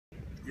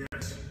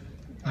Yes.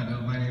 Hi,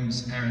 Bill. My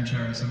name's Aaron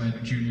Charis. I'm a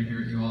junior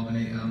here at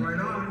Albany. Right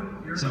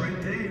on. You're a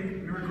great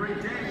Dane. You're a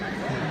great Dane.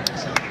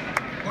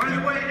 Yeah, By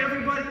the way,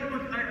 everybody,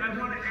 look, I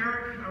want to,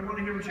 Eric, I want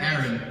to hear what you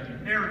have to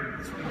say. Aaron.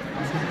 That's what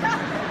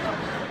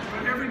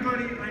But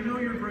everybody, I know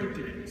you're great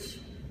Danes.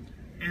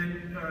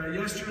 And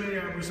yesterday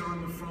I was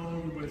on the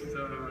phone with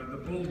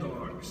the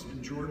Bulldogs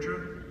in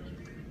Georgia.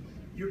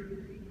 You're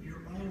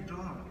all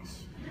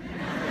dogs.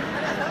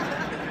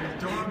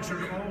 Dogs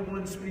are all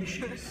one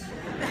species.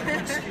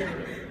 Don't scare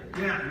me.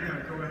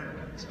 Yeah, go ahead.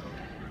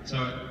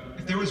 So,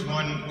 if there was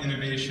one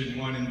innovation,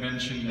 one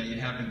invention that you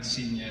haven't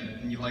seen yet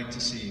and you'd like to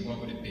see, what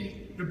would it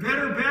be? The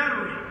better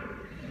battery.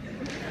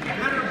 The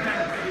better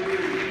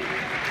battery.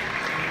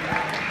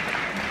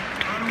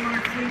 I don't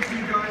want to creep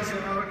you guys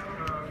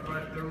out,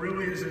 but there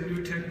really is a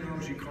new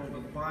technology called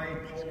the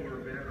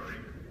bipolar battery.